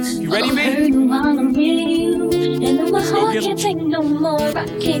you. You ready, I'm baby? hurting while I'm with you. And though my heart can't take no more, I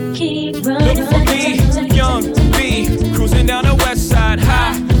can't keep running. Look for me, young B, cruising down the west side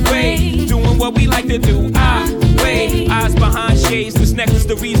highway, doing what we like to do. Eyes behind shades. This necklace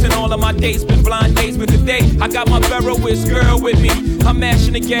the reason all of my dates been blind dates. But today I got my Ferroist girl with me. I'm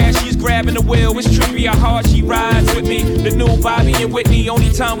mashing the gas, she's grabbing the wheel. It's trippy how hard she rides with me. The new Bobby and Whitney.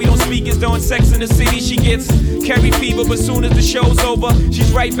 Only time we don't speak is during Sex in the City. She gets carry fever, but soon as the show's over,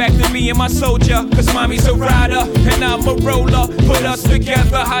 she's right back to me and my soldier. Cause mommy's a rider and I'm a roller. Put us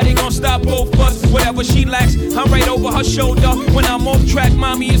together, how they gon' stop both us? Whatever she lacks, I'm right over her shoulder. When I'm off track,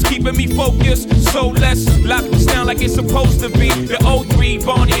 mommy is keeping me focused. So let's lock this down like it's supposed to be. The 03,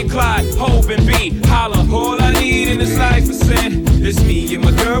 Bonnie and Clyde, Hov and B. Holla, all I need in this life is sin. It's me and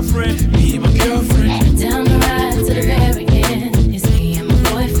my girlfriend, me and my girlfriend. Down the ride to the very end. It's me and my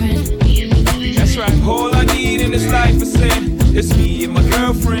boyfriend, me and my boyfriend. That's right, all I need in this life is sin. It's me and my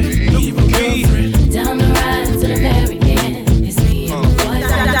girlfriend, me and my girlfriend. Down the ride to the very end. It's me and my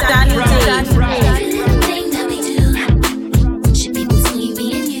boyfriend.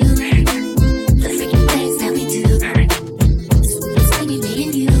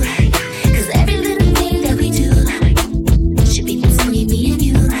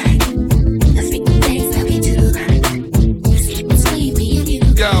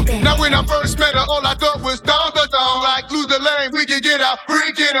 all I thought was dong. Like lose the lane, we can get out,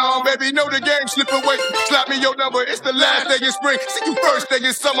 freak it on. Baby, know the game, slip away. Slap me your number, it's the last day in spring. See you first day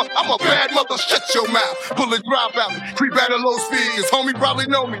in summer. I'm a bad mother, shut your mouth. Pull a drop out, creep at a low speed. Cause homie probably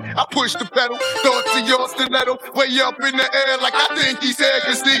know me. I push the pedal, thoughts of your stiletto. Way up in the air like I think he said.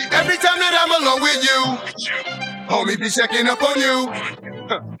 Cause see, every time that I'm alone with you, homie be checking up on you.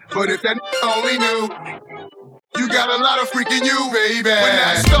 But if that only knew, you got a lot of freaking you, baby. When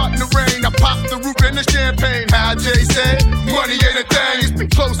I start to rain, I pop the roof in the champagne. How Jay said, money ain't a thing. It's been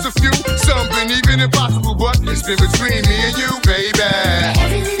close to few, some been even impossible, but it's been between me and you, baby.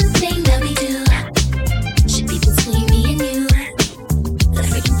 Every little thing that we do should be between me and you. The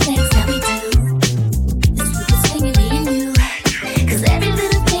freaking things that we do is between me and you. Cause every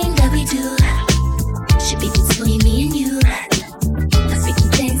little thing that we do should be between me and you. The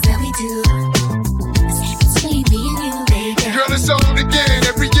freaking things that we do. Girl, it's on again.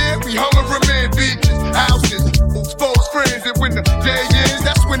 Every year we home and remain beaches, houses, folks, friends. And when the day is,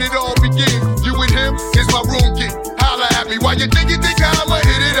 that's when it all begins. You and him is my room key. Holla at me while you think I'ma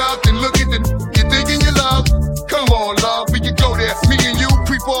hit it up. And look at the you thinking you love. Come on, love, we can go there. Me and you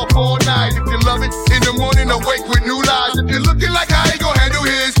pre-fall all night. If you love it, in the morning awake with new lies. If you're looking like how he gon' handle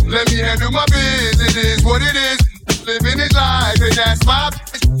his, let me handle my business. It is what it is. Living his life, and that's my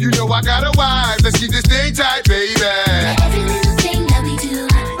bitch. You know I got a wife. Let's keep this thing tight, baby. Every little thing that we do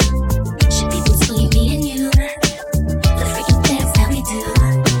should be between me and you. The freaking things that we do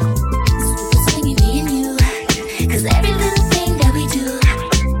should be between me and you. Cause every little thing that we do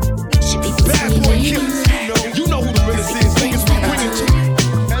should be between me and you. You know who the realest is, niggas. We bring it to.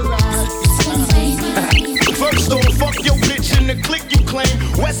 First off, fuck your bitch in the clique you claim.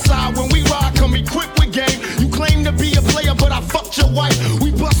 Westside, when we ride, come equipped with game. You claim to be a player, but I fucked your wife.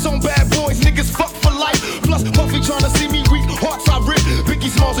 We bust on bad boys, niggas fuck for life. Plus, Puffy tryna see me weak, hearts I rip. Biggie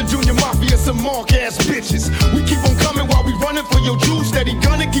Smalls and Junior Mafia, some mark ass bitches. We keep on coming while we running for your juice. Steady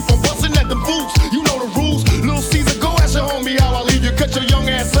gunning, keep on busting at the boots. You know the rules. Lil Caesar, go ask your homie how I leave you. Cut your young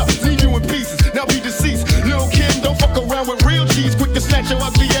ass up, leave you in pieces. Now be deceased. Lil Kim, don't fuck around with real G's. Quick to snatch your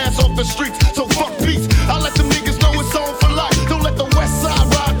ugly ass off the streets. So fuck peace. I let them niggas know it's on for life. Don't let the West Side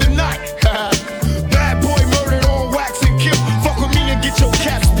ride the night. Bad boy murdered on wax and kill. Fuck with me and get your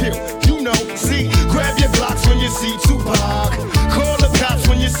caps peeled. You know, see, grab your Glocks when you see Tupac. Call the cops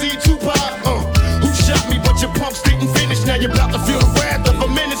when you see Tupac. Who shot me but your pumps didn't finish. Now you're about to feel the wrath of a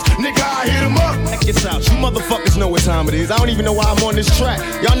menace. Nigga, I hit him up. Check this out, you motherfuckers know what time it is. I don't even know why I'm on this track.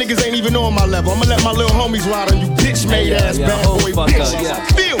 Y'all niggas ain't even on my level. I'ma let my little homies ride on you bitch made ass bad boy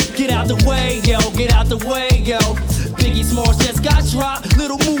bitches. Feel. Get out the way, yo, get out the way, yo. Biggie Smalls just got dropped.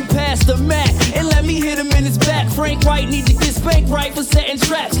 Little move past the Mac and let me hit him in his back. Frank White need to get spanked right for setting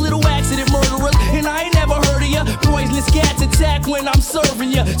traps. Little accident murderers, and I ain't never heard of ya. Poisonous cats attack when I'm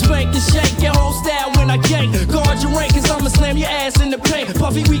serving ya. Spank the shake, your whole style when I gank. Guard your rank, cause I'ma slam your ass in the paint.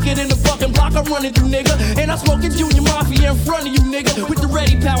 Puffy weaker than the fucking block I'm running through, nigga. And I'm smoking Junior Mafia in front of you, nigga. With the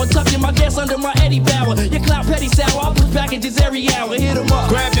ready power, tucking my gas under my Eddie Bauer. Your clout petty sour, I'll push packages every hour. Hit 'em up.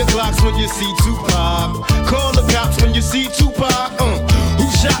 Grab your Glocks when you see Tupac. Call the cops when you see Tupac. Who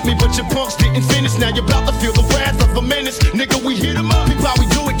shot me but your punks didn't finish. Now you're about to feel the wrath of a menace. Nigga, we hit 'em up. People how we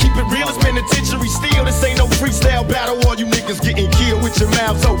do it, keep it real. It's penitentiary steel. This ain't no freestyle battle. All you niggas getting killed with your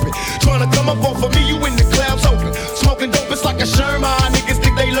mouths open. Trying to come up off of me, you in the clouds open. Smoking dope, it's like a Sherman. Niggas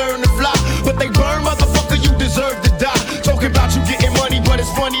think they learn to fly, but they burn, motherfucker, you deserve to die. Talking about you getting money, but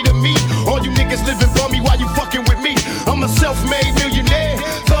it's funny to me. All you niggas living bummy while you fucking with me. I'm a self-made millionaire.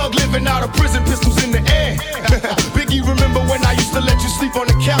 Thug living out of prison, pistols in the air. Biggie, remember when I used to let you sleep on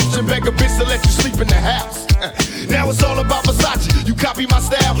the couch and beg a bitch to let you sleep in the house? Now it's all about Versace. You copy my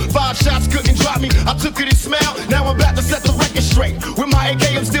style. 5 shots couldn't drop me. I took it and smiled. Now I'm about to set the record straight. With my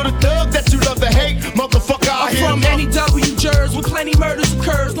AK, I'm still the thug that you love to hate. Motherfucker, I'm from NEW Jersey, with plenty murders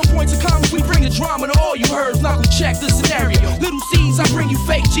occurs. No points of comments, we bring the drama to all you heard. Knuckle check the scenario. Little C's, I bring you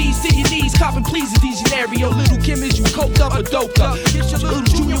fake G's to your knees. Copping please in scenario. Little Kim, is you coked up or doped up? Get your little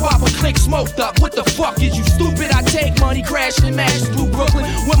Junior Whopper click smoked up. What the fuck is you stupid? I take money, crashing and mash through Brooklyn.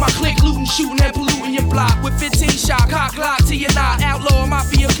 With my click looting, shooting and polluting your block. With 15 shot, cock lock to your knot. Outlaw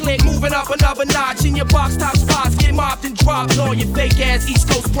mafia click, moving up another notch. In your box top spots, get mopped and dropped. All your fake ass East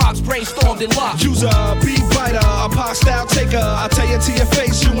Coast props brainstormed and locked. Use a beat biter, a pop style taker. I tell you to your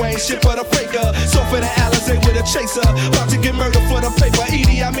face, you ain't shit but a faker. So for the Alizé with a chaser, about to get murdered for the paper.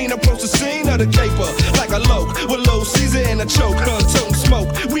 Edie, I mean approach the scene of the caper like a loke with low season and a choke. Tongue smoke,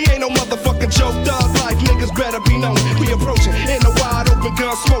 we ain't no motherfucking joke. Thug life niggas better be known. We approaching in the wide open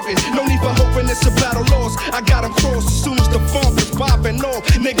gun smoking. No need for hoping it's a battle lost. I got him crossed as soon as the funk was popping off.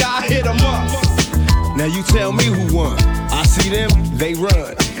 Nigga, I hit him up. Now you tell me who won. I see them, they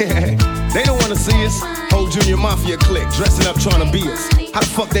run. They don't wanna wanna see us? Whole Junior Mafia clique, dressing up trying to be us. How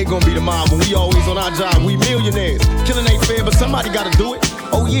the fuck they gonna be the mob when we always on our job? We millionaires. Killing ain't fair, but somebody gotta do it.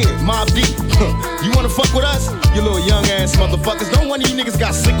 Oh yeah, Mob Deep. You wanna fuck with us? You little young ass motherfuckers. Don't one of you niggas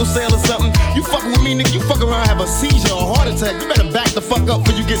got sickle cell or something. You fucking with me, nigga, you fuck around, have a seizure or a heart attack. You better back the fuck up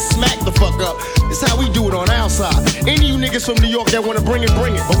before you get smacked the fuck up. It's how we do it on our side. Any of you niggas from New York that wanna bring it,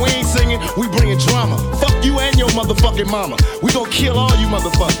 bring it. But we ain't singing, we bringing drama. Fuck you and your motherfucking mama. We gon' kill all you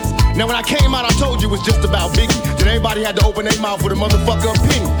motherfuckers. Now when I came out, I told you it was just about Biggie. Then everybody had to open their mouth with a motherfucker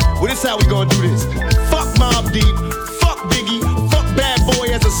opinion. Well, this how we gonna do this. Fuck Mobb Deep, fuck Biggie, fuck Bad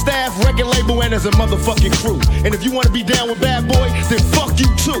Boy as a staff, record label, and as a motherfucking crew. And if you wanna be down with Bad Boy, then fuck you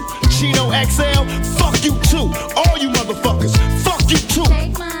too. Chino XL, fuck you too. All you motherfuckers, fuck you too.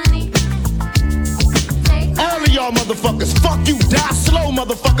 All of y'all motherfuckers, fuck you, die slow,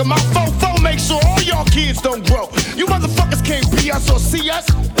 motherfucker. My fofo make sure all y'all kids don't grow. You motherfuckers can't be us or see us.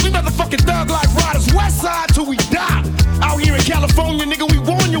 We motherfucking thug life riders, west side till we die. Out here in California, nigga, we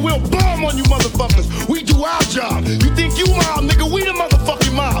warn you, we'll bomb on you motherfuckers. We do our job. You think you mob, nigga, we the motherfuckers.